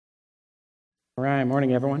All right,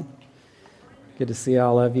 morning, everyone. Good to see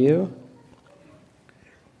all of you.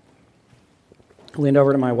 I leaned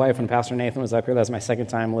over to my wife when Pastor Nathan was up here. That was my second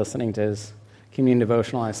time listening to his communion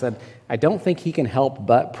devotional. I said, I don't think he can help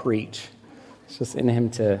but preach. It's just in him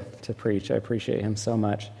to preach. I appreciate him so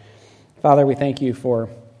much. Father, we thank you for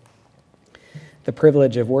the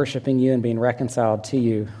privilege of worshiping you and being reconciled to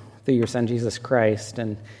you through your Son, Jesus Christ,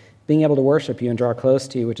 and being able to worship you and draw close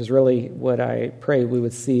to you, which is really what I pray we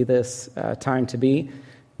would see this time to be,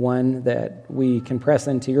 one that we can press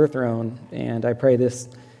into your throne. And I pray this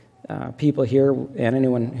people here and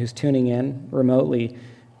anyone who's tuning in remotely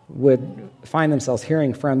would find themselves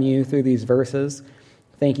hearing from you through these verses.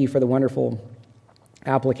 Thank you for the wonderful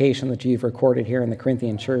application that you've recorded here in the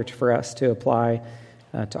Corinthian church for us to apply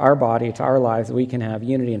to our body, to our lives, that we can have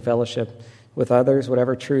unity and fellowship with others.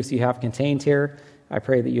 Whatever truths you have contained here, I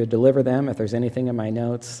pray that you would deliver them. If there's anything in my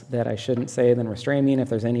notes that I shouldn't say, then restrain me. And if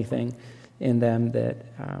there's anything in them that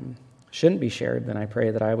shouldn't be shared, then I pray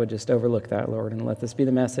that I would just overlook that, Lord, and let this be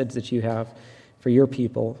the message that you have for your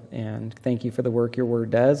people. And thank you for the work your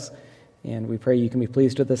word does. And we pray you can be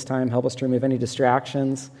pleased with this time. Help us to remove any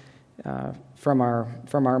distractions from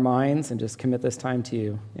our minds and just commit this time to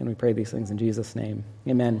you. And we pray these things in Jesus' name.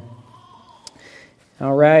 Amen.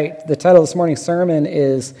 All right, the title of this morning's sermon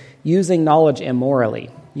is Using Knowledge Immorally.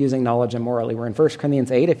 Using Knowledge Immorally. We're in 1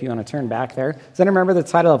 Corinthians 8, if you want to turn back there. Does anyone remember the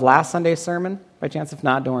title of last Sunday's sermon? By chance, if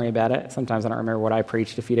not, don't worry about it. Sometimes I don't remember what I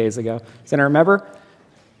preached a few days ago. Does anyone remember?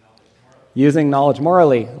 Using Knowledge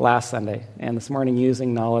Morally last Sunday. And this morning,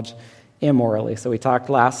 Using Knowledge Immorally. So we talked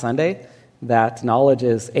last Sunday that knowledge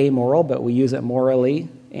is amoral, but we use it morally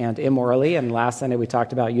and immorally. And last Sunday, we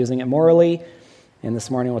talked about using it morally. And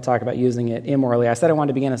this morning we'll talk about using it immorally. I said I wanted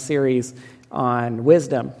to begin a series on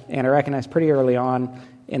wisdom, and I recognized pretty early on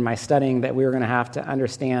in my studying that we were going to have to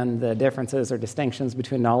understand the differences or distinctions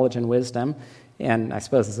between knowledge and wisdom. And I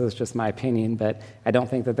suppose this is just my opinion, but I don't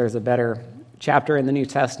think that there's a better chapter in the New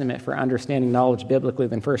Testament for understanding knowledge biblically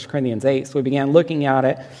than 1 Corinthians 8. So we began looking at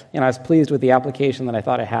it, and I was pleased with the application that I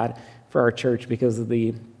thought it had for our church because of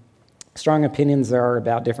the strong opinions there are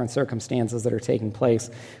about different circumstances that are taking place.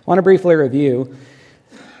 I want to briefly review.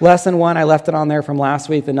 Lesson 1, I left it on there from last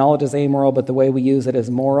week. The knowledge is amoral, but the way we use it is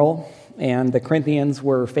moral. And the Corinthians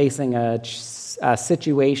were facing a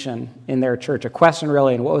situation in their church, a question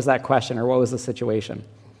really, and what was that question, or what was the situation?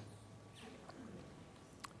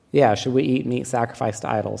 Yeah, should we eat meat sacrificed to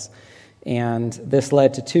idols? And this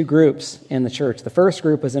led to two groups in the church. The first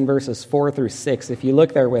group was in verses 4 through 6. If you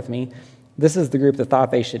look there with me, this is the group that thought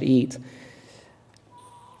they should eat.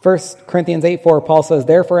 1 Corinthians 8:4, Paul says,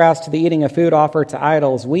 "Therefore, as to the eating of food offered to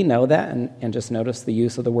idols, we know that," and just notice the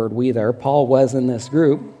use of the word we there. Paul was in this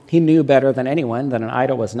group. He knew better than anyone that an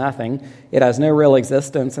idol was nothing. It has no real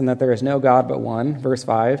existence and that there is no God but one. Verse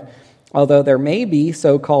 5, "Although there may be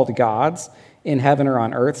so-called gods in heaven or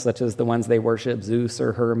on earth, such as the ones they worship, Zeus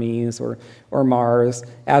or Hermes or Mars,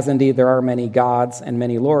 as indeed there are many gods and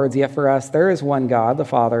many lords, yet for us there is one God, the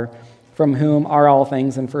Father, from whom are all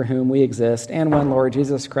things and for whom we exist, and one Lord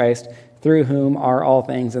Jesus Christ, through whom are all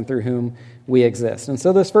things and through whom we exist." And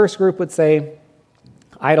so this first group would say,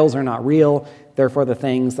 idols are not real, therefore the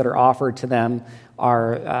things that are offered to them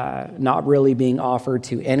are not really being offered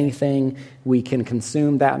to anything. We can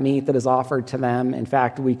consume that meat that is offered to them. In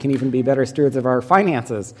fact, we can even be better stewards of our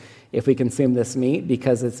finances if we consume this meat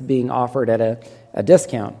because it's being offered at a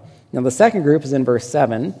discount. Now the second group is in verse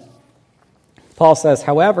 7. Paul says,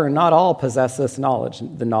 "However, not all possess this knowledge,"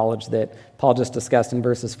 the knowledge that Paul just discussed in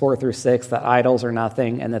verses 4 through 6, that idols are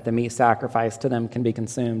nothing and that the meat sacrificed to them can be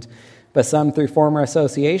consumed. "But some, through former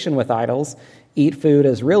association with idols, eat food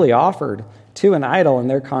as really offered to an idol, and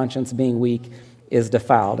their conscience, being weak, is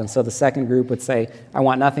defiled." And so the second group would say, "I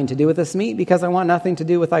want nothing to do with this meat because I want nothing to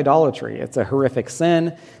do with idolatry. It's a horrific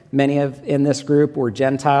sin." Many in this group were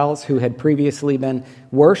Gentiles who had previously been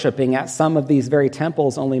worshiping at some of these very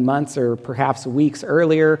temples only months or perhaps weeks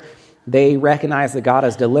earlier. They recognize that God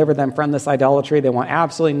has delivered them from this idolatry. They want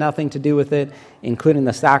absolutely nothing to do with it, including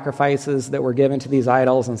the sacrifices that were given to these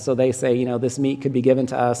idols. And so they say, this meat could be given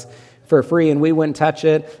to us for free and we wouldn't touch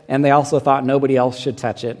it. And they also thought nobody else should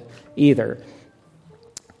touch it either.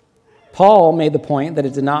 Paul made the point that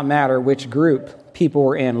it did not matter which group people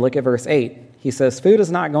were in. Look at verse 8. He says, "Food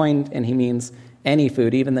is not going," and he means any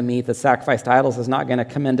food, even the meat that's sacrificed to idols, is not going to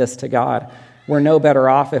commend us to God. We're no better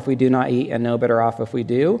off if we do not eat and no better off if we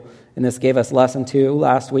do. And this gave us lesson 2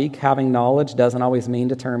 last week. Having knowledge doesn't always mean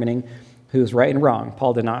determining who's right and wrong.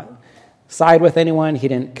 Paul did not side with anyone. He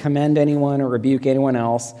didn't commend anyone or rebuke anyone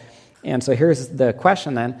else. And so here's the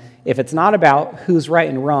question then. If it's not about who's right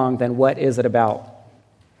and wrong, then what is it about?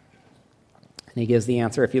 And he gives the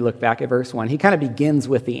answer if you look back at verse 1. He kind of begins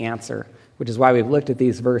with the answer, which is why we've looked at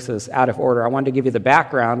these verses out of order. I wanted to give you the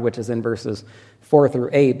background, which is in verses 4 through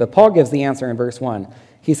 8, but Paul gives the answer in verse 1.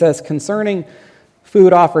 He says, concerning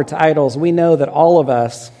food offered to idols, we know that all of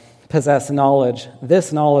us possess knowledge.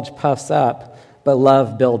 This knowledge puffs up, but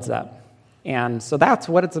love builds up. And so that's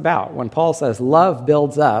what it's about. When Paul says love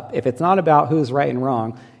builds up, if it's not about who's right and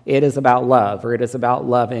wrong, it is about love, or it is about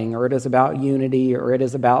loving, or it is about unity, or it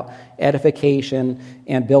is about edification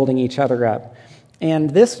and building each other up. And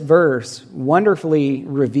this verse wonderfully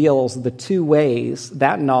reveals the two ways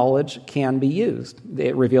that knowledge can be used.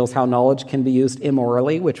 It reveals how knowledge can be used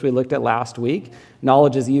immorally, which we looked at last week.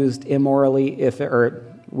 Knowledge is used immorally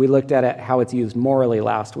we looked at it how it's used morally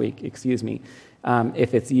last week,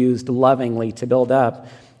 if it's used lovingly to build up.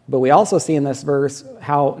 But we also see in this verse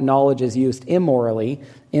how knowledge is used immorally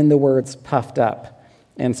in the words puffed up.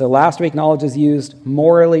 And so last week, knowledge is used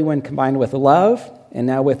morally when combined with love, and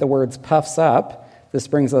now with the words puffs up. This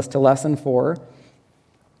brings us to lesson 4.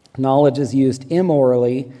 Knowledge is used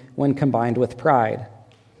immorally when combined with pride.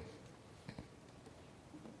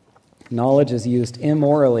 Knowledge is used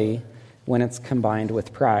immorally when it's combined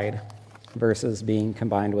with pride versus being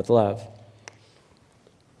combined with love.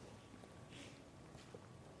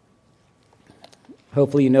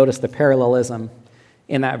 Hopefully you notice the parallelism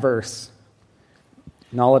in that verse.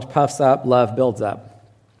 Knowledge puffs up, love builds up.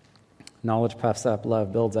 Knowledge puffs up,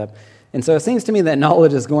 love builds up. And so it seems to me that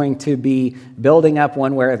knowledge is going to be building up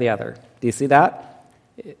one way or the other. Do you see that?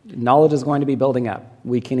 Knowledge is going to be building up.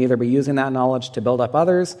 We can either be using that knowledge to build up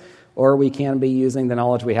others, or we can be using the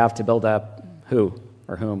knowledge we have to build up who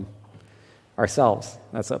or whom? Ourselves.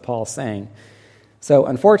 That's what Paul's saying. So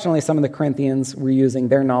unfortunately, some of the Corinthians were using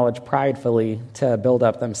their knowledge pridefully to build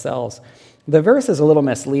up themselves. The verse is a little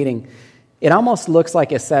misleading. It almost looks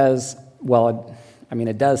like it says,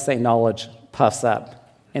 it does say knowledge puffs up.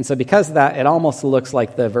 And so because of that, it almost looks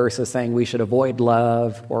like the verse is saying we should avoid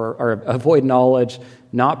love or avoid knowledge,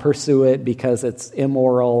 not pursue it because it's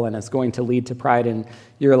immoral and it's going to lead to pride in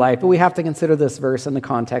your life. But we have to consider this verse in the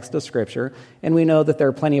context of Scripture. And we know that there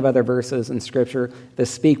are plenty of other verses in Scripture that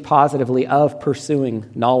speak positively of pursuing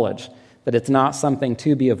knowledge, that it's not something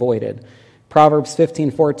to be avoided. Proverbs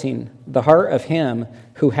 15:14, the heart of him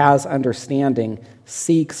who has understanding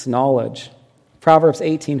seeks knowledge. Proverbs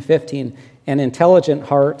 18:15, an intelligent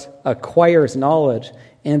heart acquires knowledge,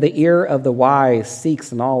 and the ear of the wise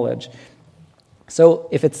seeks knowledge. So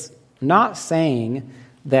if it's not saying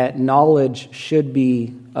that knowledge should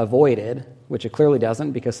be avoided, which it clearly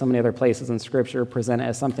doesn't because so many other places in Scripture present it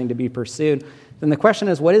as something to be pursued, then the question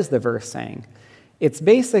is, what is the verse saying? It's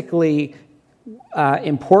basically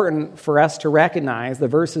important for us to recognize the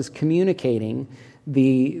verse is communicating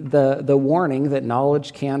the warning that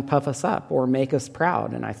knowledge can puff us up or make us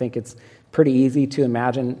proud. And I think it's pretty easy to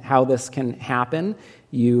imagine how this can happen.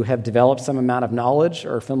 You have developed some amount of knowledge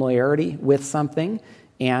or familiarity with something,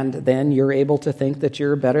 and then you're able to think that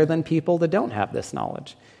you're better than people that don't have this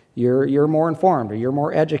knowledge. You're more informed, or you're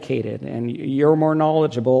more educated, and you're more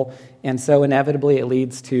knowledgeable, and so inevitably it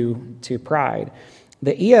leads to pride.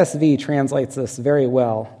 The ESV translates this very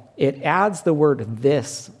well. It adds the word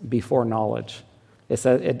 "this" before knowledge.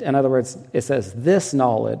 In other words, it says this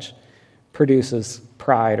knowledge produces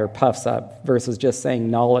pride or puffs up versus just saying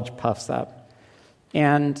knowledge puffs up.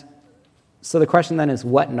 And so the question then is,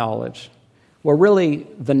 what knowledge? Well, really,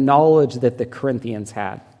 the knowledge that the Corinthians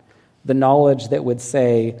had. The knowledge that would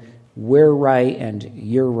say, we're right and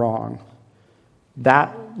you're wrong.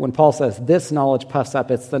 That, when Paul says this knowledge puffs up,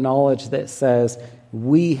 it's the knowledge that says,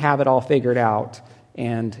 we have it all figured out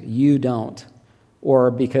and you don't. Or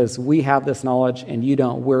because we have this knowledge and you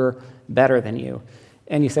don't, we're better than you.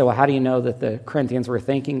 And you say, well, how do you know that the Corinthians were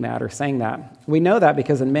thinking that or saying that? We know that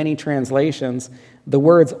because in many translations, the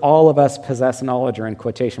words all of us possess knowledge are in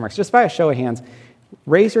quotation marks. Just by a show of hands,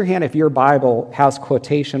 raise your hand if your Bible has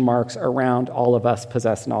quotation marks around all of us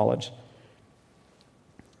possess knowledge.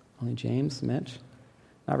 Only James, Mitch?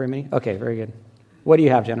 Not very many? Okay, very good. What do you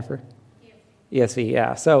have, Jennifer? ESV,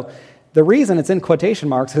 yeah. So the reason it's in quotation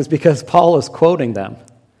marks is because Paul is quoting them.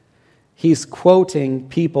 He's quoting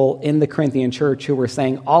people in the Corinthian church who were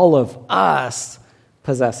saying, all of us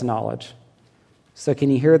possess knowledge. So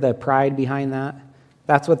can you hear the pride behind that?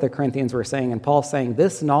 That's what the Corinthians were saying. And Paul's saying,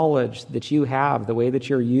 this knowledge that you have, the way that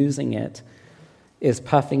you're using it, is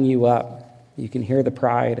puffing you up. You can hear the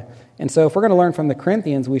pride. And so if we're going to learn from the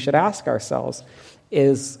Corinthians, we should ask ourselves,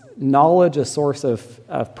 is knowledge a source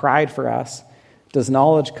of pride for us? Does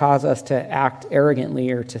knowledge cause us to act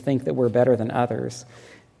arrogantly or to think that we're better than others?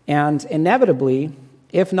 And inevitably,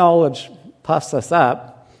 if knowledge puffs us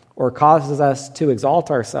up or causes us to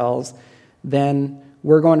exalt ourselves, then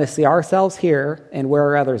we're going to see ourselves here, and where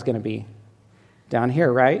are others going to be? Down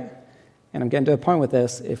here, right? And I'm getting to a point with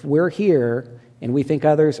this. If we're here and we think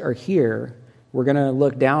others are here, we're going to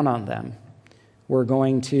look down on them. We're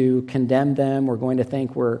going to condemn them. We're going to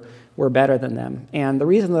think we're better than them. And the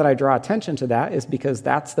reason that I draw attention to that is because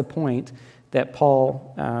that's the point that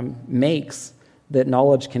Paul makes, that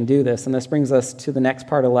knowledge can do this. And this brings us to the next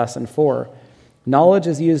part of lesson 4. Knowledge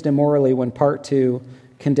is used immorally when part 2,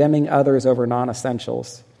 condemning others over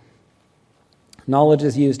non-essentials. Knowledge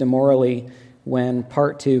is used immorally when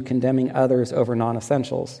part 2, condemning others over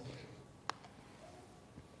non-essentials.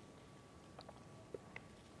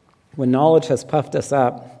 When knowledge has puffed us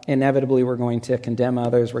up, inevitably we're going to condemn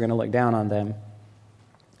others, we're going to look down on them.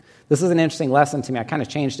 This is an interesting lesson to me. I kind of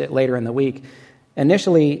changed it later in the week.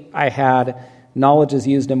 Initially, I had knowledge is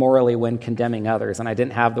used immorally when condemning others, and I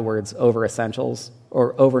didn't have the words over essentials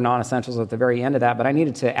or over non-essentials at the very end of that, but I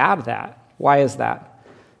needed to add that. Why is that?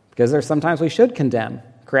 Because there's sometimes we should condemn,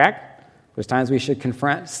 correct? There's times we should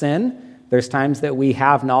confront sin. There's times that we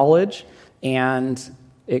have knowledge, and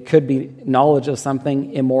it could be knowledge of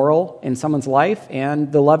something immoral in someone's life,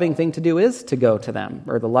 and the loving thing to do is to go to them,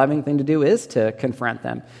 or the loving thing to do is to confront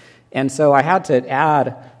them. And so I had to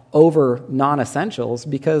add over non-essentials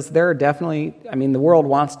because there are definitely, the world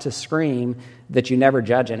wants to scream that you never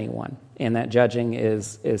judge anyone and that judging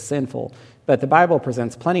is sinful. But the Bible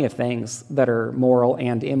presents plenty of things that are moral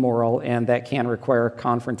and immoral and that can require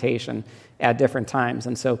confrontation at different times.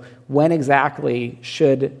 And so when exactly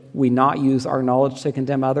should we not use our knowledge to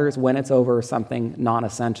condemn others? When it's over something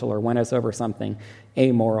non-essential or when it's over something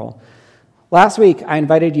amoral. Last week, I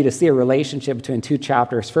invited you to see a relationship between 2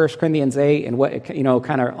 chapters, 1 Corinthians 8 and what,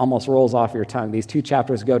 kind of almost rolls off your tongue. These 2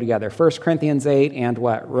 chapters go together. 1 Corinthians 8 and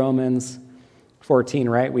what? Romans 14,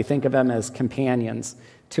 right? We think of them as companions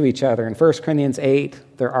to each other. In 1 Corinthians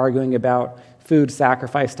 8, they're arguing about food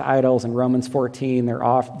sacrificed to idols. In Romans 14, they're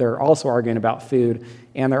also arguing about food,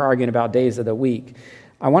 and they're arguing about days of the week.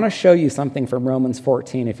 I want to show you something from Romans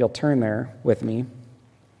 14, if you'll turn there with me.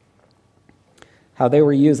 How they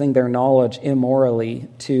were using their knowledge immorally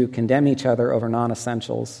to condemn each other over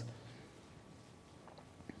non-essentials.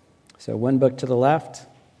 So one book to the left.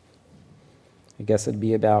 I guess it'd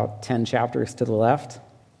be about 10 chapters to the left.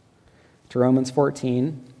 To Romans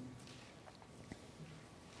 14.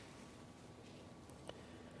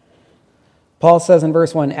 Paul says in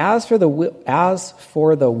verse 1, As for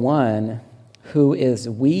the one who is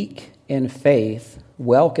weak in faith,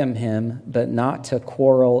 welcome him, but not to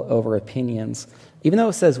quarrel over opinions. Even though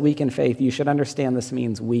it says weak in faith, you should understand this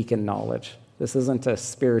means weak in knowledge. This isn't a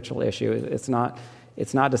spiritual issue. It's not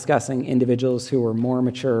discussing individuals who are more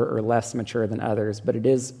mature or less mature than others, but it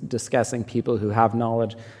is discussing people who have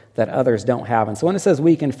knowledge that others don't have. And so when it says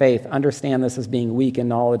weak in faith, understand this as being weak in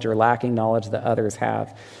knowledge or lacking knowledge that others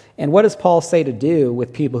have. And what does Paul say to do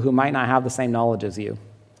with people who might not have the same knowledge as you?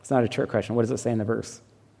 It's not a trick question. What does it say in the verse?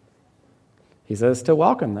 He says to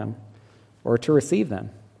welcome them or to receive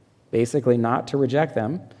them. Basically not to reject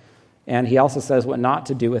them. And he also says what not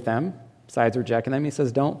to do with them, besides rejecting them. He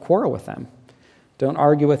says don't quarrel with them. Don't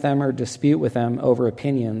argue with them or dispute with them over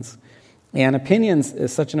opinions. And opinions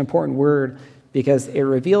is such an important word because it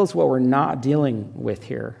reveals what we're not dealing with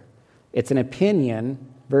here. It's an opinion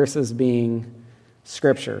versus being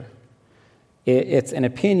Scripture. It's an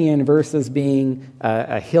opinion versus being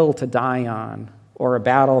a hill to die on or a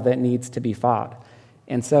battle that needs to be fought.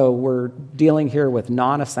 And so we're dealing here with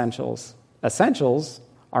non-essentials. Essentials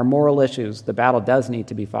are moral issues. The battle does need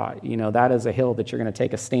to be fought. That is a hill that you're going to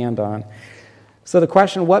take a stand on. So the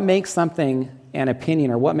question, what makes something an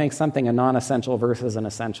opinion or what makes something a non-essential versus an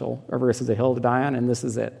essential or versus a hill to die on? And this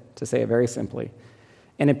is it, to say it very simply.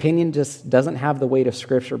 An opinion just doesn't have the weight of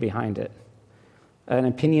Scripture behind it. An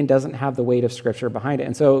opinion doesn't have the weight of Scripture behind it.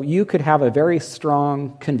 And so you could have a very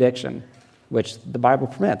strong conviction, which the Bible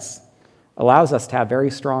permits, allows us to have very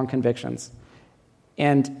strong convictions.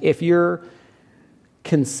 And if you're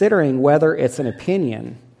considering whether it's an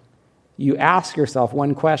opinion, you ask yourself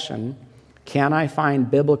one question: can I find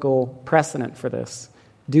biblical precedent for this?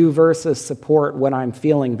 Do verses support what I'm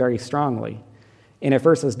feeling very strongly? And if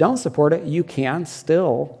verses don't support it, you can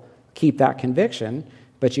still keep that conviction,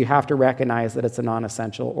 but you have to recognize that it's a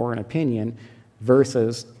non-essential or an opinion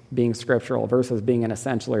versus being scriptural, versus being an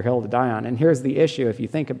essential or hill to die on. And here's the issue: if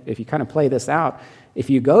you kind of play this out, if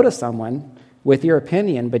you go to someone with your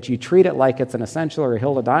opinion, but you treat it like it's an essential or a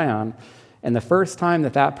hill to die on, and the first time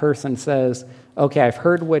that person says, okay, I've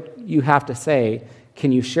heard what you have to say,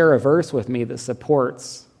 can you share a verse with me that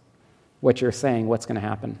supports what you're saying? What's going to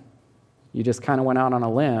happen? You just kind of went out on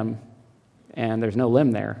a limb, and there's no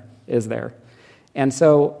limb there, is there? And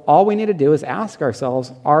so all we need to do is ask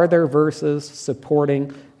ourselves, are there verses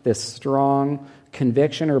supporting this strong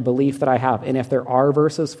conviction or belief that I have? And if there are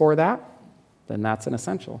verses for that, then that's an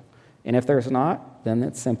essential. And if there's not, then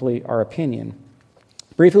it's simply our opinion.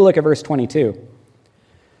 Briefly look at verse 22.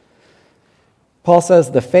 Paul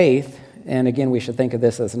says the faith, and again we should think of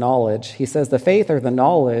this as knowledge. He says the faith or the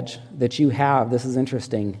knowledge that you have, this is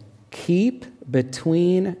interesting, keep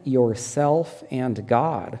between yourself and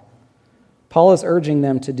God. Paul is urging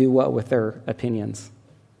them to do what with their opinions?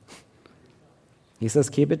 He says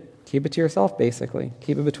keep it to yourself, basically.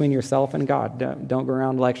 Keep it between yourself and God. Don't go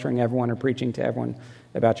around lecturing everyone or preaching to everyone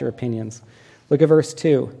about your opinions. Look at verse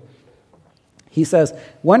 2. He says,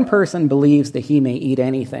 one person believes that he may eat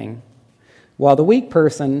anything, while the weak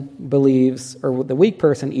person believes, or the weak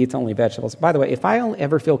person eats only vegetables. By the way, if I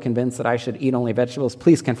ever feel convinced that I should eat only vegetables,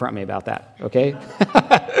 please confront me about that, okay?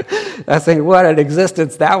 That's saying what an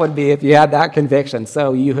existence that would be if you had that conviction.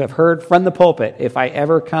 So you have heard from the pulpit, if I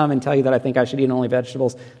ever come and tell you that I think I should eat only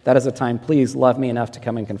vegetables, that is a time, please love me enough to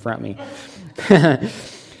come and confront me.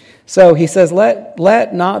 So he says,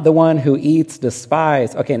 let not the one who eats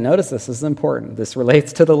despise. Okay, notice this is important. This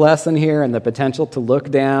relates to the lesson here and the potential to look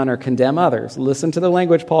down or condemn others. Listen to the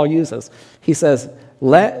language Paul uses. He says,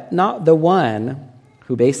 let not the one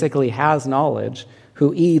who basically has knowledge,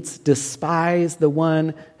 who eats, despise the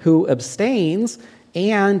one who abstains,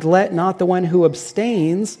 and let not the one who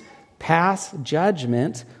abstains pass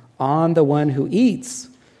judgment on the one who eats.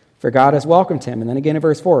 For God has welcomed him. And then again in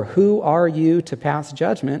verse 4, who are you to pass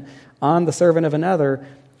judgment on the servant of another?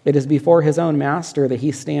 It is before his own master that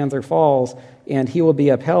he stands or falls, and he will be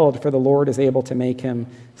upheld, for the Lord is able to make him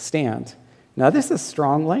stand. Now this is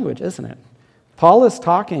strong language, isn't it? Paul is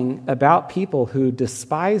talking about people who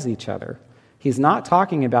despise each other. He's not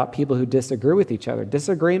talking about people who disagree with each other.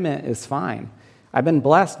 Disagreement is fine. I've been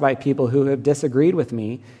blessed by people who have disagreed with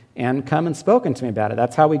me and come and spoken to me about it.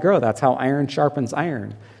 That's how we grow. That's how iron sharpens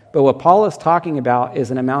iron. But what Paul is talking about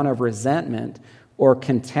is an amount of resentment or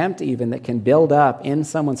contempt even that can build up in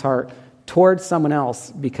someone's heart towards someone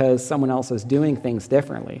else because someone else is doing things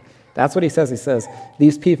differently. That's what he says. He says,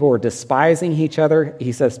 these people were despising each other.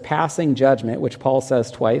 He says, passing judgment, which Paul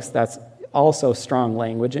says twice. That's also strong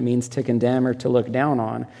language. It means to condemn or to look down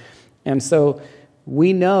on. And so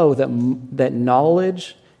we know that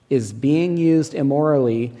knowledge is being used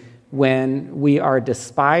immorally when we are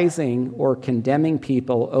despising or condemning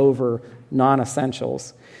people over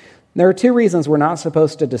non-essentials. There are two reasons we're not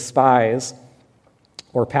supposed to despise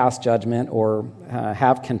or pass judgment or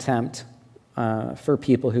have contempt for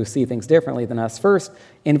people who see things differently than us. First,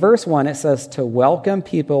 in verse 1, it says to welcome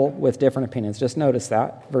people with different opinions. Just notice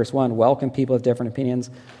that. Verse 1, welcome people with different opinions.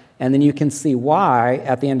 And then you can see why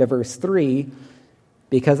at the end of verse 3,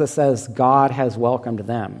 because it says God has welcomed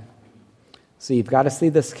them. So you've got to see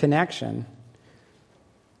this connection.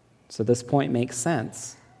 So this point makes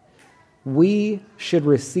sense. We should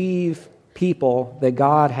receive people that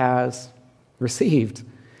God has received.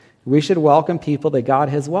 We should welcome people that God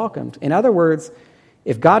has welcomed. In other words,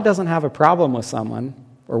 if God doesn't have a problem with someone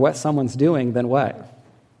or what someone's doing, then what?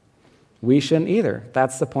 We shouldn't either.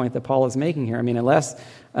 That's the point that Paul is making here. I mean,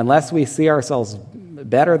 unless we see ourselves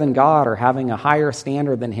better than God or having a higher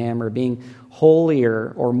standard than him or being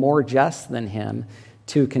holier or more just than him,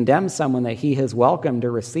 to condemn someone that he has welcomed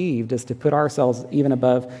or received is to put ourselves even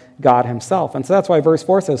above God himself. And so that's why verse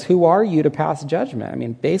 4 says, who are you to pass judgment? I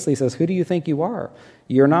mean, basically says, who do you think you are?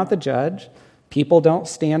 You're not the judge. People don't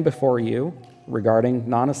stand before you regarding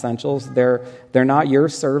non-essentials. They're not your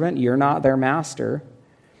servant. You're not their master.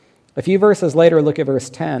 A few verses later, look at verse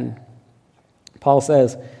 10. Paul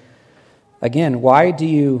says, again, why do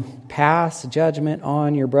you pass judgment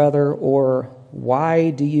on your brother, or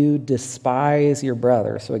why do you despise your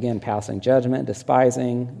brother? So again, passing judgment,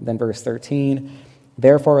 despising. Then verse 13,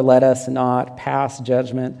 therefore let us not pass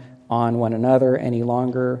judgment on one another any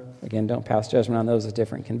longer. Again, don't pass judgment on those with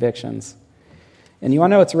different convictions. And you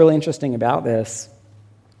want to know what's really interesting about this?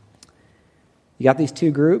 You got these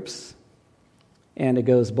two groups, and it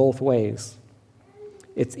goes both ways.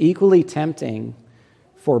 It's equally tempting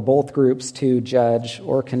for both groups to judge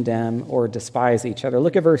or condemn or despise each other.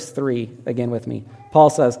 Look at verse 3 again with me.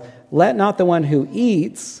 Paul says, let not the one who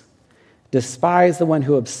eats despise the one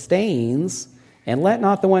who abstains, and let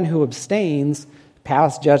not the one who abstains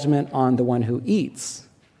pass judgment on the one who eats.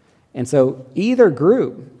 And so either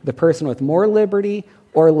group, the person with more liberty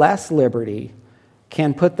or less liberty,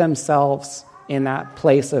 can put themselves in that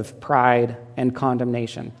place of pride and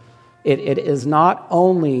condemnation. It is not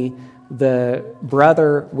only the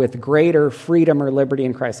brother with greater freedom or liberty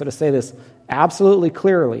in Christ. So to say this absolutely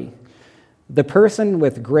clearly, The person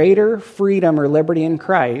with greater freedom or liberty in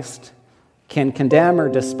Christ can condemn or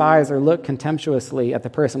despise or look contemptuously at the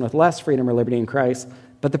person with less freedom or liberty in Christ,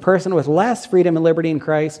 but the person with less freedom and liberty in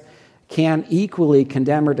Christ can equally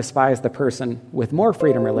condemn or despise the person with more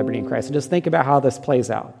freedom or liberty in Christ. And just think about how this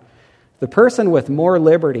plays out. The person with more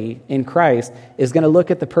liberty in Christ is going to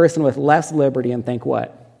look at the person with less liberty and think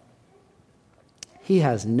what? He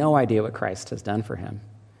has no idea what Christ has done for him.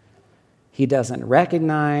 He doesn't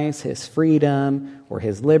recognize his freedom or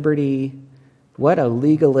his liberty. What a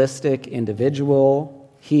legalistic individual.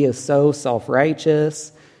 He is so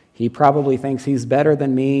self-righteous. He probably thinks he's better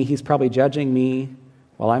than me. He's probably judging me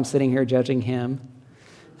while I'm sitting here judging him.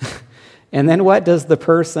 And then what does the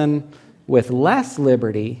person with less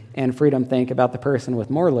liberty and freedom think about the person with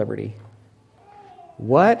more liberty?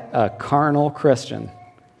 What a carnal Christian.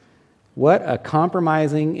 What a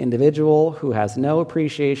compromising individual who has no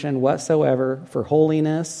appreciation whatsoever for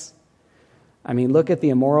holiness. I mean, look at the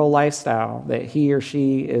immoral lifestyle that he or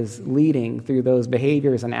she is leading through those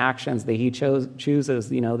behaviors and actions that he chooses,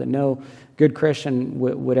 that no good Christian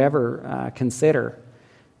would ever consider.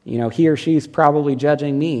 He or she's probably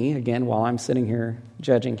judging me, again, while I'm sitting here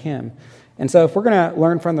judging him. And so if we're going to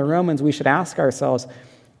learn from the Romans, we should ask ourselves,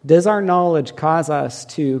 does our knowledge cause us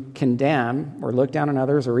to condemn or look down on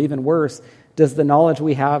others, or even worse, does the knowledge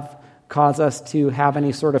we have cause us to have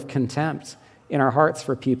any sort of contempt in our hearts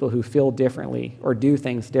for people who feel differently or do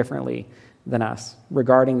things differently than us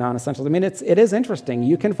regarding non-essentials? I mean, it is interesting.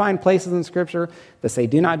 You can find places in Scripture that say,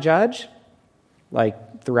 do not judge,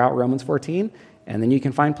 like throughout Romans 14, and then you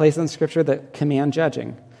can find places in Scripture that command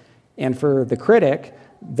judging. And for the critic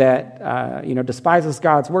that despises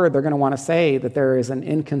God's word, they're going to want to say that there is an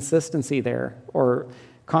inconsistency there or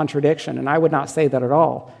contradiction, and I would not say that at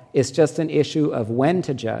all. It's just an issue of when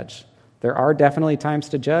to judge. There are definitely times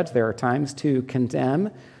to judge. There are times to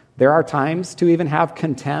condemn. There are times to even have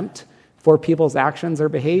contempt for people's actions or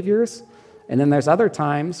behaviors. And then there's other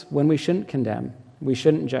times when we shouldn't condemn. We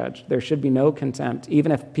shouldn't judge. There should be no contempt,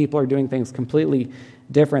 even if people are doing things completely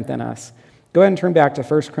different than us. Go ahead and turn back to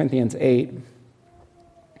 1 Corinthians 8.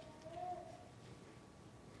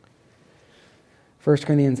 1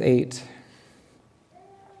 Corinthians 8.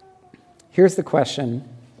 Here's the question.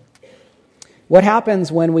 What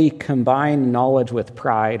happens when we combine knowledge with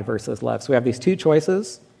pride versus love? So we have these two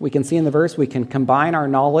choices. We can see in the verse, we can combine our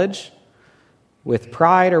knowledge with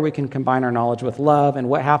pride, or we can combine our knowledge with love. And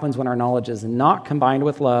what happens when our knowledge is not combined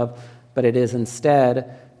with love, but it is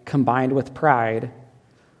instead combined with pride?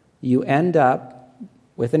 You end up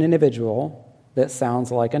with an individual that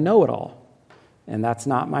sounds like a know-it-all. And that's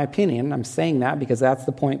not my opinion. I'm saying that because that's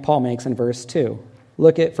the point Paul makes in verse 2.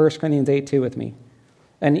 Look at 1 Corinthians 8:2 with me.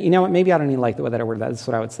 And you know what? Maybe I don't even like the way that I worded that. That's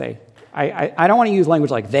what I would say. I don't want to use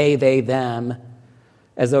language like they, them,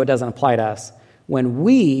 as though it doesn't apply to us. When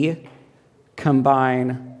we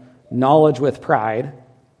combine knowledge with pride,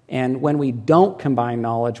 and when we don't combine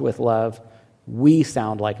knowledge with love, we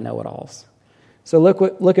sound like know-it-alls. So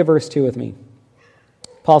look at verse 2 with me.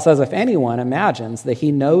 Paul says, if anyone imagines that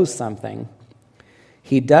he knows something,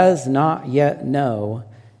 he does not yet know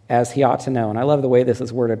as he ought to know. And I love the way this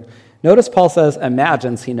is worded. Notice Paul says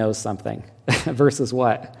imagines he knows something versus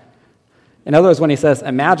what? In other words, when he says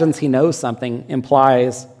imagines he knows something,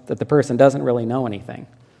 implies that the person doesn't really know anything,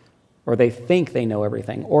 or they think they know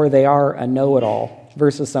everything, or they are a know-it-all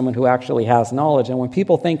versus someone who actually has knowledge. And when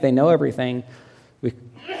people think they know everything, we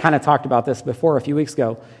kind of talked about this before a few weeks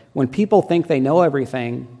ago. When people think they know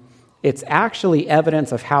everything, it's actually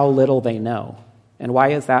evidence of how little they know. And why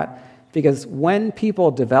is that? Because when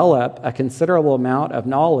people develop a considerable amount of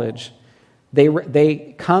knowledge,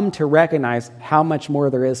 they come to recognize how much more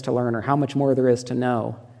there is to learn or how much more there is to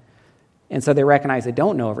know. And so they recognize they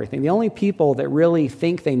don't know everything. The only people that really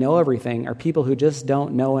think they know everything are people who just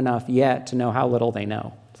don't know enough yet to know how little they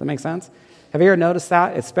know. Does that make sense? Have you ever noticed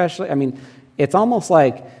that? Especially, it's almost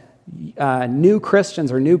like new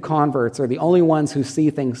Christians or new converts are the only ones who see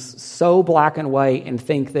things so black and white and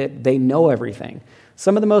think that they know everything.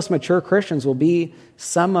 Some of the most mature Christians will be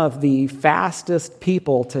some of the fastest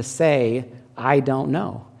people to say, I don't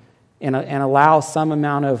know, and allow some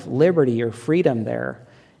amount of liberty or freedom there.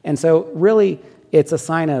 And so really, it's a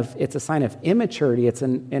sign of immaturity. It's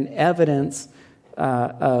an evidence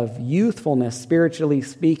of youthfulness, spiritually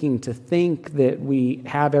speaking, to think that we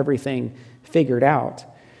have everything figured out.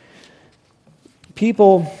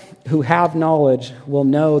 People who have knowledge will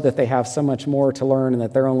know that they have so much more to learn and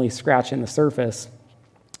that they're only scratching the surface.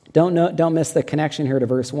 Don't miss the connection here to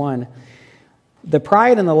verse 1. The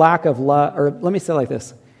pride and the lack of love, or let me say it like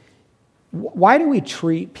this. Why do we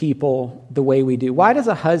treat people the way we do? Why does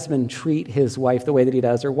a husband treat his wife the way that he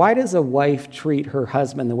does? Or why does a wife treat her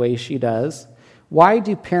husband the way she does? Why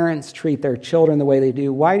do parents treat their children the way they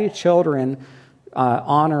do? Why do children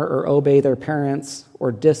honor or obey their parents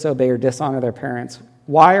or disobey or dishonor their parents?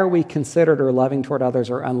 Why are we considered or loving toward others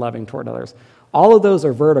or unloving toward others? All of those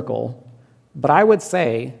are vertical, but I would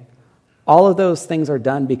say all of those things are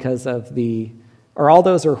done because of all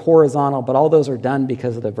those are horizontal, but all those are done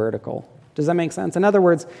because of the vertical. Does that make sense? In other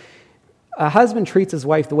words, a husband treats his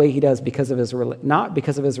wife the way he does not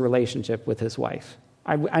because of his relationship with his wife.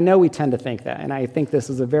 I know we tend to think that, and I think this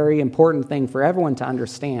is a very important thing for everyone to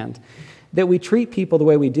understand, that we treat people the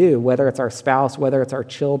way we do, whether it's our spouse, whether it's our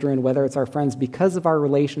children, whether it's our friends, because of our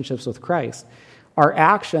relationships with Christ. Our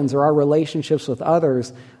actions or our relationships with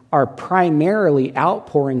others are primarily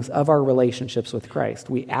outpourings of our relationships with Christ.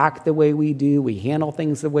 We act the way we do, we handle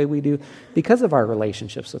things the way we do because of our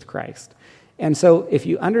relationships with Christ. And so if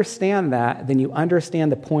you understand that, then you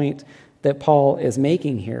understand the point that Paul is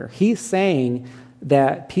making here. He's saying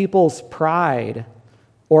that people's pride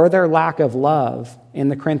or their lack of love in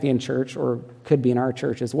the Corinthian church, or could be in our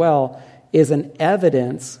church as well, is an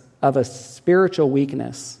evidence of a spiritual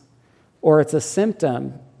weakness, or it's a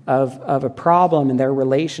symptom of a problem in their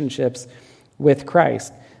relationships with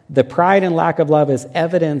Christ. The pride and lack of love is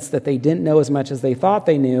evidence that they didn't know as much as they thought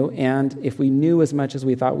they knew, and if we knew as much as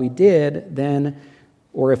we thought we did, then,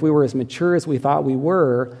 or if we were as mature as we thought we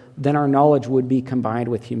were, then our knowledge would be combined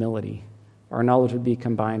with humility. Our knowledge would be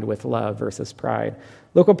combined with love versus pride.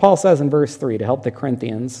 Look what Paul says in verse 3 to help the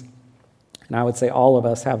Corinthians, and I would say all of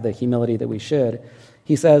us have the humility that we should.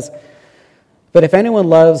 He says, "But if anyone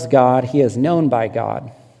loves God, he is known by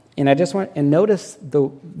God." And notice the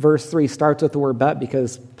verse 3 starts with the word "but"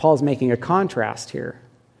 because Paul's making a contrast here.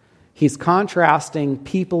 He's contrasting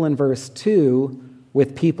people in verse 2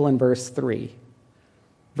 with people in verse 3.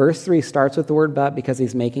 Verse 3 starts with the word "but" because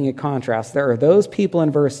he's making a contrast. There are those people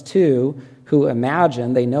in verse 2 who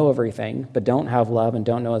imagine they know everything, but don't have love and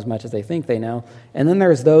don't know as much as they think they know. And then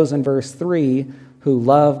there's those in verse 3 who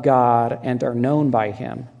love God and are known by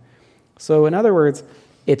him. So in other words,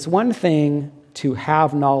 it's one thing to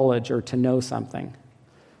have knowledge or to know something,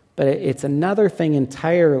 but it's another thing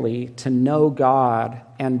entirely to know God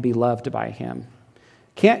and be loved by him.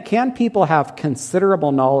 Can people have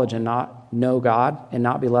considerable knowledge and not know God and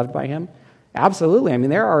not be loved by him? Absolutely. I mean,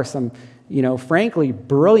 there are some, frankly,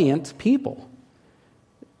 brilliant people.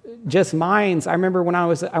 Just minds. I remember when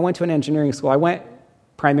I went to an engineering school. I went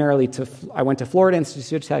to Florida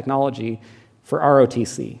Institute of Technology for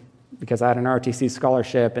ROTC because I had an ROTC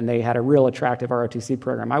scholarship and they had a real attractive ROTC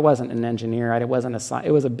program. I wasn't an engineer. It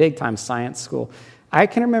was a big-time science school. I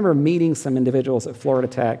can remember meeting some individuals at Florida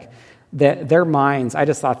Tech that their minds, I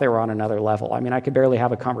just thought they were on another level. I mean, I could barely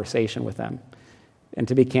have a conversation with them. And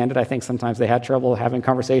to be candid, I think sometimes they had trouble having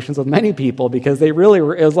conversations with many people because they really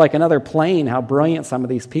were, it was like another plane how brilliant some of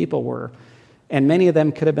these people were. And many of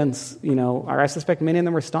them could have been, or I suspect many of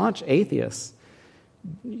them were staunch atheists.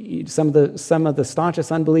 Some of the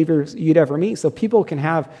staunchest unbelievers you'd ever meet. So people can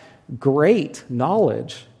have great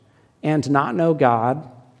knowledge and not know God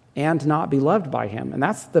and not be loved by him. And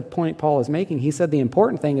that's the point Paul is making. He said the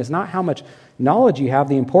important thing is not how much knowledge you have.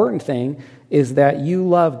 The important thing is that you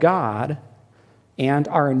love God and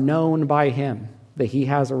are known by him, that he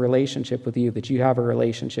has a relationship with you, that you have a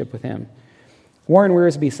relationship with him. Warren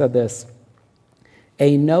Wiersbe said this: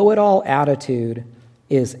 "A know-it-all attitude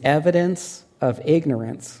is evidence of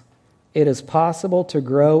ignorance. It is possible to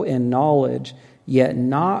grow in knowledge, yet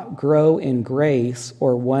not grow in grace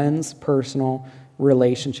or one's personal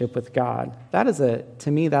relationship with God."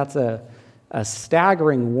 To me, that's a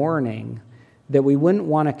staggering warning that we wouldn't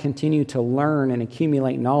want to continue to learn and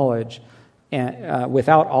accumulate knowledge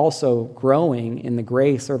without also growing in the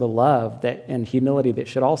grace or the love and humility that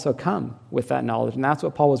should also come with that knowledge. And that's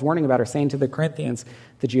what Paul was warning about, or saying to the Corinthians,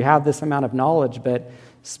 that you have this amount of knowledge, but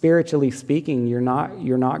spiritually speaking, you're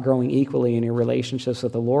not growing equally in your relationships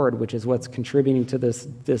with the Lord, which is what's contributing to this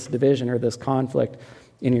division or this conflict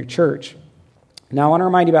in your church. Now, I want to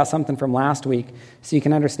remind you about something from last week so you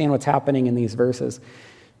can understand what's happening in these verses.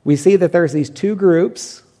 We see that there's these two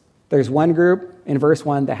groups. There's one group in verse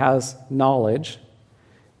 1 that has knowledge,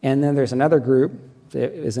 and then there's another group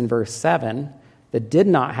that is in verse 7 that did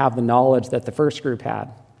not have the knowledge that the first group had.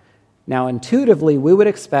 Now, intuitively, we would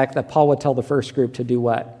expect that Paul would tell the first group to do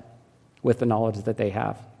what with the knowledge that they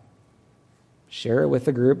have? Share it with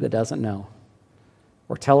the group that doesn't know,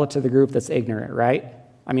 or tell it to the group that's ignorant, right?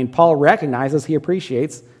 I mean, Paul recognizes, he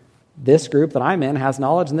appreciates this group that I'm in has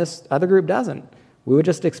knowledge and this other group doesn't. We would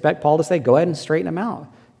just expect Paul to say, go ahead and straighten them out.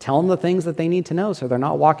 Tell them the things that they need to know so they're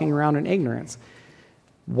not walking around in ignorance.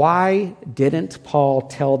 Why didn't Paul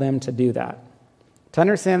tell them to do that? To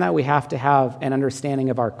understand that, we have to have an understanding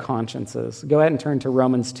of our consciences. Go ahead and turn to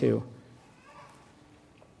Romans 2.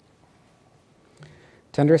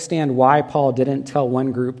 To understand why Paul didn't tell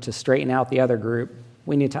one group to straighten out the other group,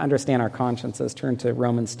 we need to understand our consciences. Turn to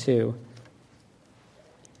Romans 2.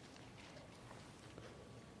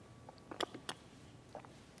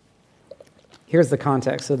 Here's the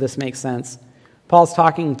context, so this makes sense. Paul's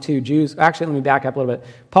talking to Jews. Actually, let me back up a little bit.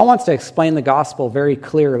 Paul wants to explain the gospel very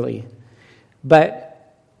clearly.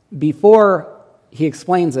 But before he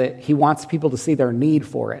explains it, he wants people to see their need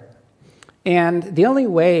for it. And the only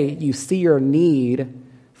way you see your need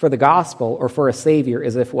for the gospel or for a Savior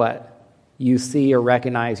is if what? You see or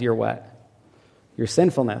recognize your what? Your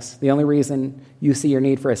sinfulness. The only reason you see your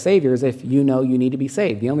need for a Savior is if you know you need to be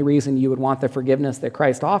saved. The only reason you would want the forgiveness that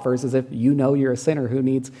Christ offers is if you know you're a sinner who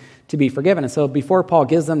needs to be forgiven. And so before Paul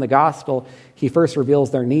gives them the gospel, he first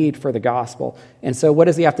reveals their need for the gospel. And so what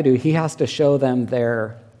does he have to do? He has to show them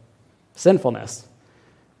their sinfulness.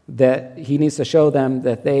 That he needs to show them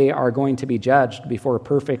that they are going to be judged before a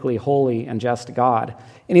perfectly holy and just God.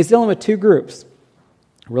 And he's dealing with two groups.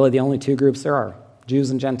 Really the only two groups there are,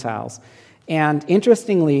 Jews and Gentiles. And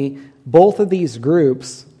interestingly, both of these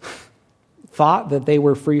groups thought that they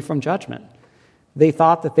were free from judgment. They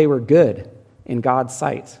thought that they were good in God's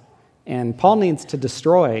sight. And Paul needs to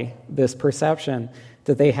destroy this perception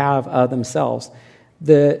that they have of themselves.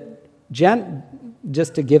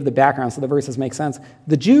 Just to give the background so the verses make sense,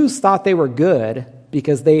 the Jews thought they were good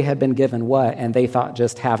because they had been given what? And they thought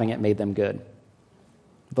just having it made them good.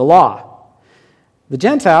 The law. The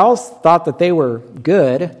Gentiles thought that they were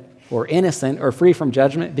good or innocent or free from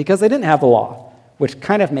judgment because they didn't have the law, which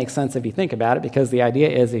kind of makes sense if you think about it, because the idea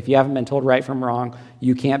is if you haven't been told right from wrong,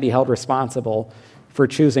 you can't be held responsible for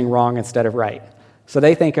choosing wrong instead of right. So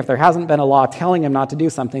they think if there hasn't been a law telling them not to do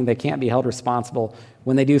something, they can't be held responsible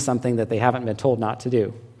when they do something that they haven't been told not to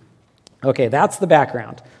do. Okay, that's the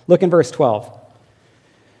background. Look in verse 12.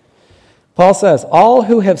 Paul says, all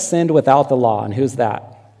who have sinned without the law, and who's that?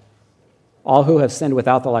 All who have sinned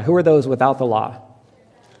without the law. Who are those without the law?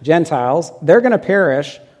 Gentiles. They're going to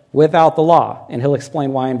perish without the law. And he'll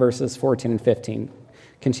explain why in verses 14 and 15.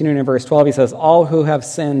 Continuing in verse 12, he says, all who have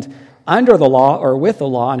sinned under the law or with the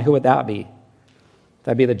law, and who would that be?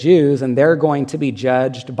 That'd be the Jews, and they're going to be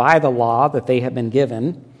judged by the law that they have been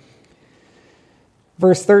given.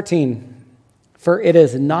 Verse 13, for it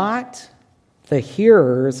is not the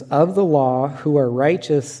hearers of the law who are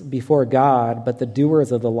righteous before God, but the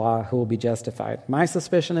doers of the law who will be justified. My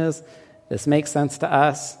suspicion is this makes sense to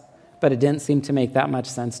us, but it didn't seem to make that much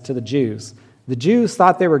sense to the Jews. The Jews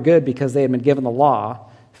thought they were good because they had been given the law,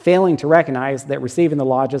 failing to recognize that receiving the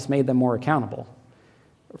law just made them more accountable.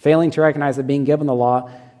 Failing to recognize that being given the law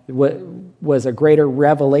was a greater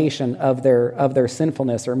revelation of their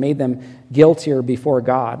sinfulness or made them guiltier before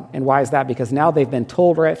God. And why is that? Because now they've been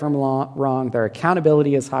told right from wrong, their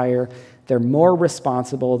accountability is higher, they're more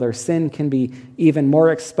responsible, their sin can be even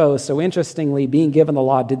more exposed. So interestingly, being given the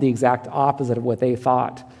law did the exact opposite of what they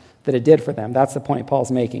thought that it did for them. That's the point Paul's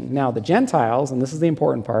making. Now, the Gentiles, and this is the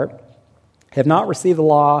important part, have not received the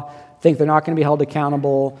law, think they're not going to be held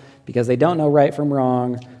accountable because they don't know right from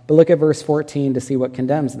wrong. But look at verse 14 to see what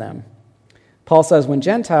condemns them. Paul says, when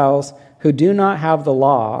Gentiles who do not have the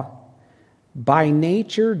law, by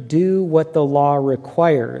nature do what the law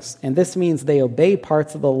requires. And this means they obey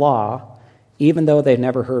parts of the law, even though they've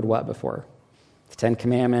never heard what before? The Ten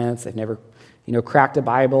Commandments, they've never, cracked a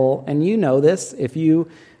Bible. And you know this,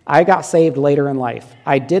 I got saved later in life.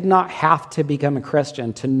 I did not have to become a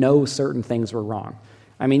Christian to know certain things were wrong.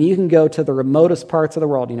 I mean, you can go to the remotest parts of the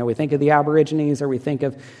world. We think of the Aborigines, or we think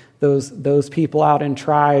of those people out in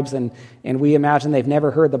tribes, and we imagine they've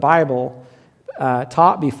never heard the Bible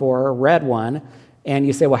taught before, or read one. And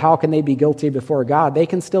you say, well, how can they be guilty before God? They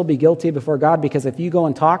can still be guilty before God because if you go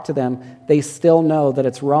and talk to them, they still know that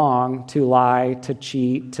it's wrong to lie, to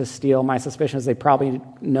cheat, to steal. My suspicion is they probably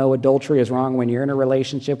know adultery is wrong when you're in a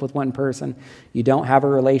relationship with one person. You don't have a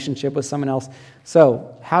relationship with someone else.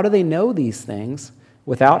 So how do they know these things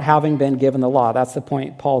without having been given the law? That's the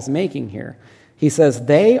point Paul's making here. He says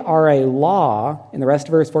they are a law, in the rest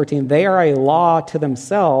of verse 14, they are a law to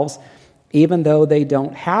themselves, even though they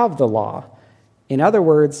don't have the law. In other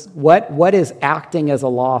words, what is acting as a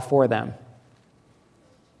law for them?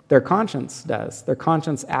 Their conscience does. Their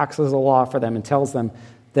conscience acts as a law for them and tells them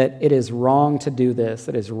that it is wrong to do this,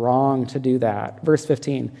 it is wrong to do that. Verse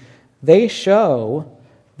 15, they show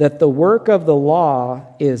that the work of the law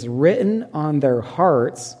is written on their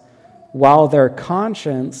hearts, while their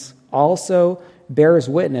conscience also bears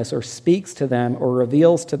witness or speaks to them or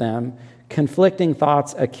reveals to them conflicting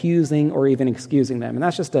thoughts, accusing or even excusing them. And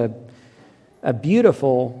that's just a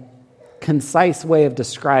beautiful, concise way of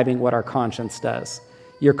describing what our conscience does.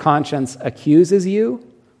 Your conscience accuses you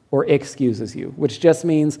or excuses you, which just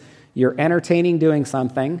means you're entertaining doing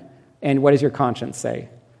something, and what does your conscience say?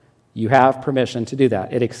 You have permission to do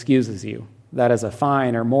that. It excuses you. That is a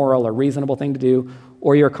fine or moral or reasonable thing to do,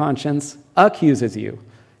 or your conscience accuses you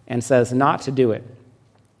and says not to do it.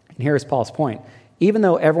 And here's Paul's point. Even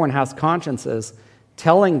though everyone has consciences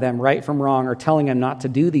telling them right from wrong or telling them not to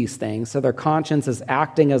do these things, so their conscience is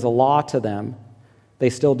acting as a law to them, they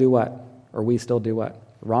still do what? Or we still do what?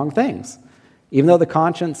 Wrong things. Even though the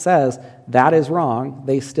conscience says that is wrong,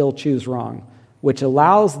 they still choose wrong, which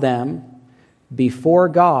allows them before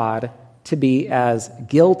God to be as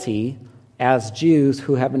guilty as Jews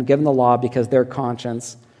who have been given the law because their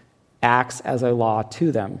conscience acts as a law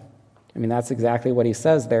to them. I mean, that's exactly what he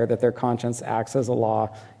says there, that their conscience acts as a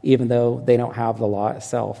law even though they don't have the law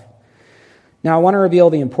itself. Now, I want to reveal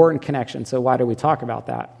the important connection. So why do we talk about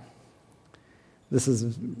that? This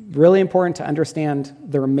is really important to understand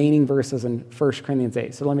the remaining verses in 1 Corinthians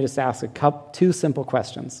 8. So let me just ask two simple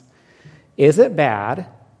questions. Is it bad,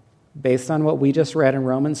 based on what we just read in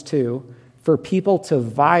Romans 2, for people to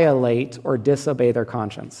violate or disobey their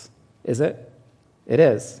conscience? Is it? It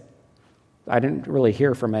is. I didn't really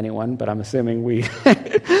hear from anyone, but I'm assuming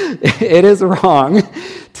it is wrong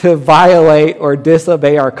to violate or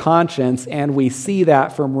disobey our conscience, and we see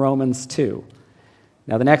that from Romans 2.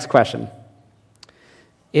 Now, the next question.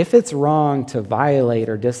 If it's wrong to violate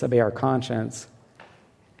or disobey our conscience,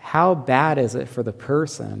 how bad is it for the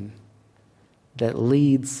person that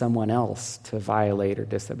leads someone else to violate or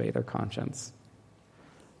disobey their conscience?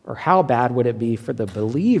 Or how bad would it be for the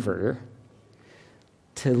believer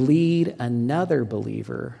to lead another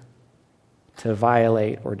believer to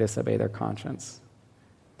violate or disobey their conscience?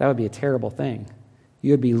 That would be a terrible thing.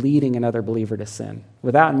 You would be leading another believer to sin.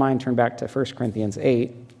 With that in mind, turn back to 1 Corinthians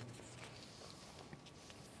 8.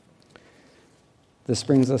 This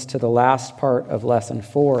brings us to the last part of lesson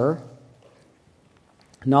 4.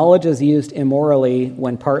 Knowledge is used immorally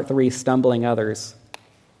when part 3, stumbling others.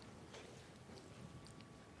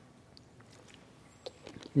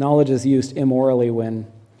 Knowledge is used immorally when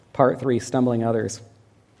part 3, stumbling others.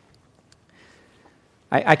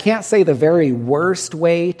 I can't say the very worst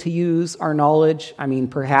way to use our knowledge. I mean,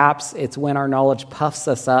 perhaps it's when our knowledge puffs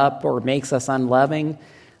us up or makes us unloving.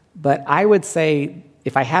 But I would say,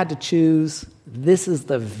 if I had to choose, this is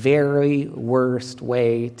the very worst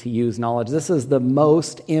way to use knowledge. This is the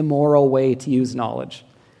most immoral way to use knowledge.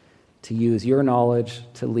 To use your knowledge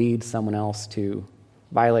to lead someone else to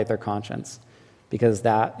violate their conscience, because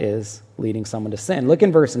that is leading someone to sin. Look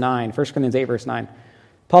in verse 9, 1 Corinthians 8, verse 9.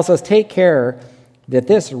 Paul says, take care that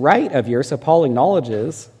this right of yours, so Paul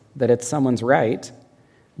acknowledges that it's someone's right,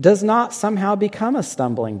 does not somehow become a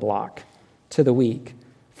stumbling block to the weak.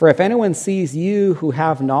 For if anyone sees you who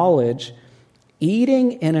have knowledge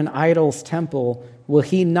eating in an idol's temple, will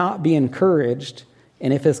he not be encouraged?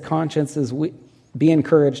 And if his conscience is weak, be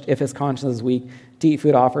encouraged if his conscience is weak to eat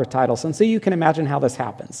food offered to idols. And so you can imagine how this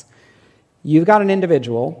happens. You've got an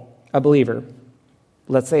individual, a believer,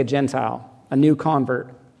 let's say a Gentile, a new convert,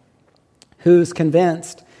 who's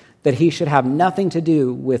convinced that he should have nothing to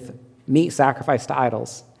do with meat sacrificed to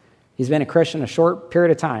idols. He's been a Christian a short period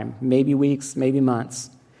of time, maybe weeks, maybe months.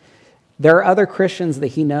 There are other Christians that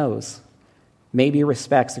he knows, maybe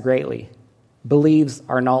respects greatly, believes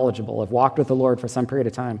are knowledgeable, have walked with the Lord for some period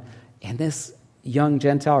of time. And this young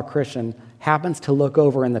Gentile Christian happens to look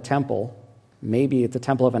over in the temple, maybe it's the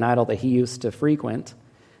temple of an idol that he used to frequent,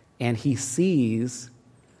 and he sees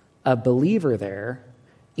a believer there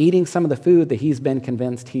eating some of the food that he's been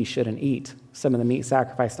convinced he shouldn't eat, some of the meat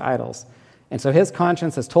sacrificed to idols. And so his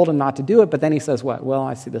conscience has told him not to do it, but then he says, what? Well,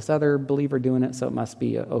 I see this other believer doing it, so it must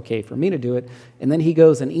be okay for me to do it. And then he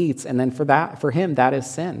goes and eats, and then for him, that is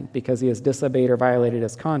sin, because he has disobeyed or violated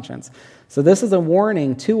his conscience. So this is a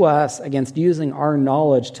warning to us against using our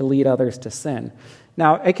knowledge to lead others to sin.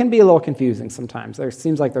 Now, it can be a little confusing sometimes. There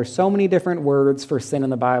seems like there's so many different words for sin in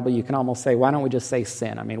the Bible, you can almost say, why don't we just say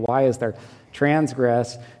sin? I mean, why is there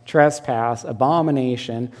transgress, trespass,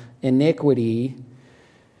 abomination, iniquity,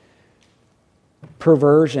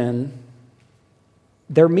 perversion?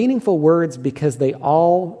 They're meaningful words because they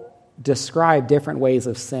all describe different ways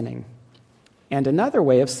of sinning. And another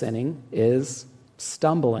way of sinning is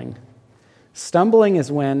stumbling. Stumbling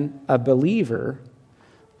is when a believer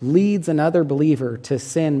leads another believer to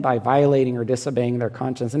sin by violating or disobeying their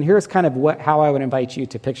conscience. And here's kind of how I would invite you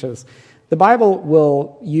to picture this. The Bible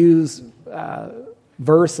will use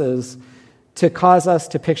verses to cause us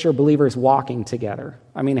to picture believers walking together.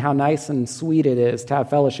 I mean, how nice and sweet it is to have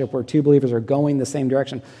fellowship where two believers are going the same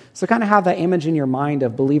direction. So kind of have that image in your mind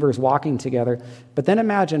of believers walking together, but then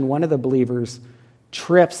imagine one of the believers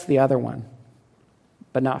trips the other one,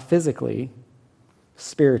 but not physically,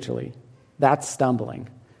 spiritually. That's stumbling.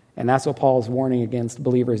 And that's what Paul is warning against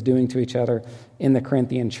believers doing to each other in the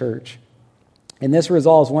Corinthian church. And this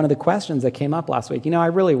resolves one of the questions that came up last week. I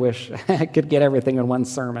really wish I could get everything in one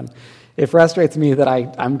sermon. It frustrates me that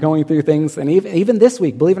I'm going through things, and even this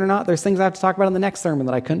week, believe it or not, there's things I have to talk about in the next sermon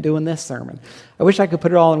that I couldn't do in this sermon. I wish I could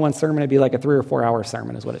put it all in one sermon. It'd be like a 3 or 4 hour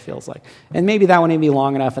sermon is what it feels like. And maybe that wouldn't be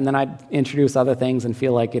long enough, and then I'd introduce other things and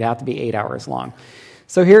feel like it'd have to be 8 hours long.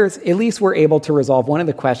 So at least we're able to resolve one of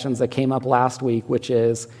the questions that came up last week, which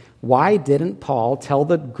is, why didn't Paul tell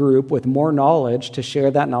the group with more knowledge to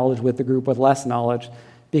share that knowledge with the group with less knowledge?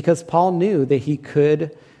 Because Paul knew that he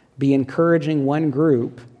could be encouraging one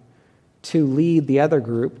group to lead the other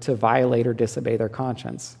group to violate or disobey their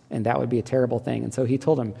conscience, and that would be a terrible thing. And so he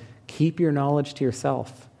told them, keep your knowledge to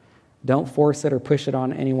yourself. Don't force it or push it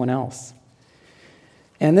on anyone else.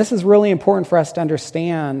 And this is really important for us to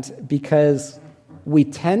understand because we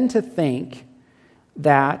tend to think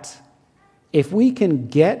that if we can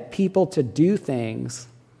get people to do things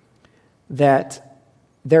that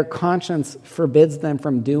their conscience forbids them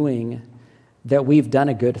from doing, that we've done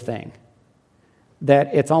a good thing,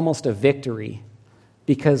 that it's almost a victory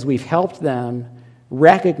because we've helped them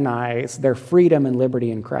recognize their freedom and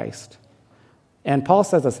liberty in Christ. And Paul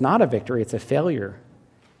says it's not a victory, it's a failure.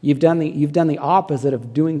 You've done the opposite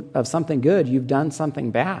of something good. You've done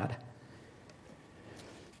something bad.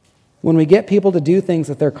 When we get people to do things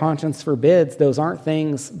that their conscience forbids, those aren't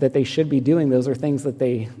things that they should be doing. Those are things that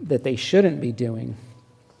they shouldn't be doing.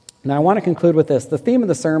 Now, I want to conclude with this. The theme of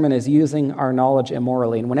the sermon is using our knowledge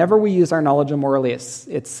immorally. And whenever we use our knowledge immorally,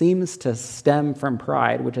 it seems to stem from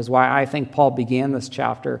pride, which is why I think Paul began this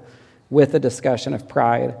chapter with a discussion of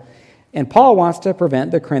pride. And Paul wants to prevent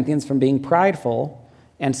the Corinthians from being prideful.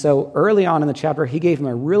 And so early on in the chapter, he gave them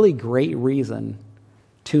a really great reason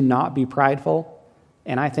to not be prideful.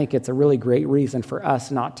 And I think it's a really great reason for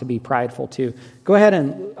us not to be prideful too. Go ahead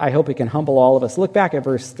and I hope it can humble all of us. Look back at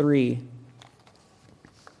verse 3.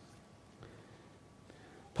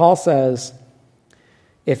 Paul says,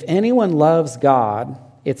 if anyone loves God,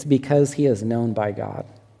 it's because he is known by God.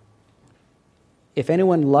 If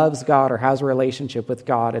anyone loves God or has a relationship with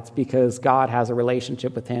God, it's because God has a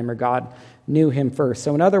relationship with him or God knew him first.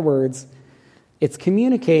 So in other words, it's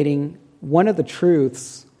communicating one of the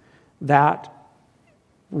truths that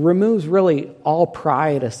removes really all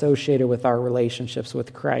pride associated with our relationships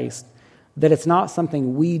with Christ. That it's not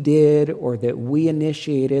something we did or that we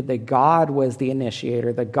initiated, that God was the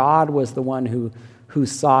initiator, that God was the one who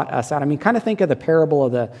sought us out. I mean, kind of think of the parable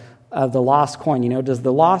of the lost coin. Does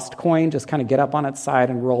the lost coin just kind of get up on its side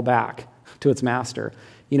and roll back to its master?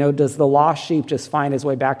 Does the lost sheep just find his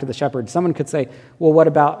way back to the shepherd? Someone could say, well, what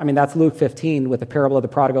about, that's Luke 15 with the parable of the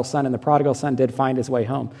prodigal son, and the prodigal son did find his way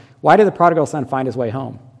home. Why did the prodigal son find his way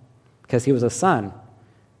home? Because he was a son,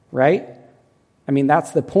 right?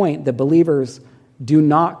 That's the point. The believers do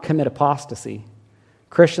not commit apostasy.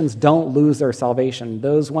 Christians don't lose their salvation.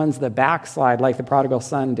 Those ones that backslide like the prodigal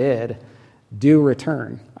son did do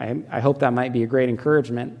return. I hope that might be a great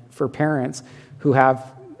encouragement for parents who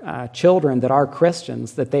have children that are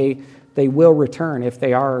Christians, that they will return if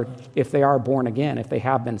they are born again, if they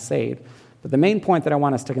have been saved. But the main point that I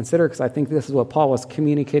want us to consider, because I think this is what Paul was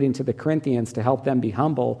communicating to the Corinthians to help them be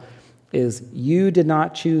humble, is you did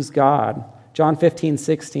not choose God. John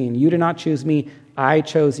 15:16, you did not choose me, I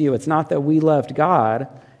chose you. It's not that we loved God,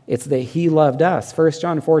 it's that he loved us. 1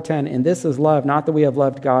 John 4:10, and this is love, not that we have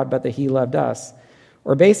loved God, but that he loved us.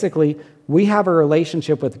 Or basically, we have a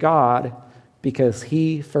relationship with God because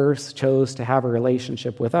he first chose to have a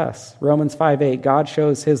relationship with us. Romans 5:8, God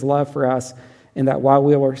shows his love for us in that while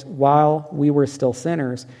we were still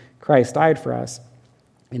sinners, Christ died for us.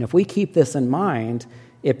 And if we keep this in mind,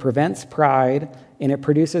 it prevents pride and it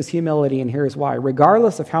produces humility, and here's why.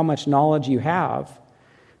 Regardless of how much knowledge you have,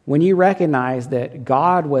 when you recognize that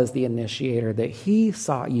God was the initiator, that he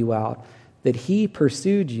sought you out, that he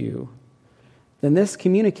pursued you, then this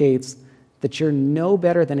communicates that you're no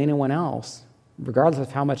better than anyone else, regardless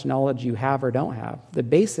of how much knowledge you have or don't have. That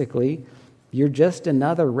basically, you're just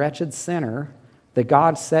another wretched sinner that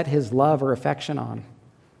God set his love or affection on,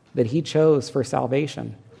 that he chose for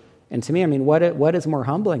salvation. And to me, what is more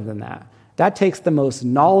humbling than that? That takes the most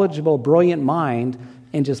knowledgeable, brilliant mind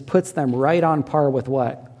and just puts them right on par with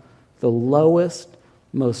what? The lowest,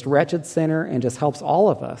 most wretched sinner, and just helps all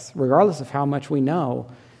of us, regardless of how much we know,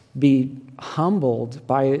 be humbled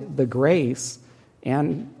by the grace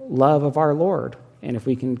and love of our Lord. And if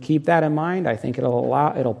we can keep that in mind, I think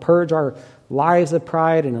it'll purge our lives of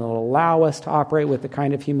pride, and it'll allow us to operate with the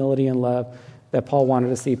kind of humility and love that Paul wanted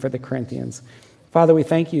to see for the Corinthians. Father, we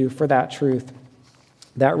thank you for that truth,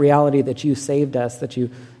 that reality that you saved us, that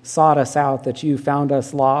you sought us out, that you found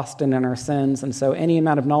us lost and in our sins. And so any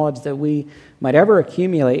amount of knowledge that we might ever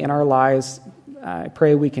accumulate in our lives, I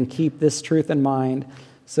pray we can keep this truth in mind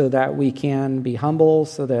so that we can be humble,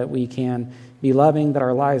 so that we can be loving, that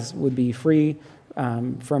our lives would be free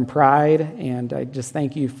from pride. And I just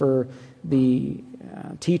thank you for the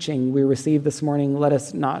teaching we received this morning. Let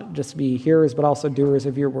us not just be hearers, but also doers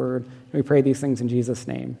of your word. We pray these things in Jesus'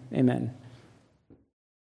 name. Amen.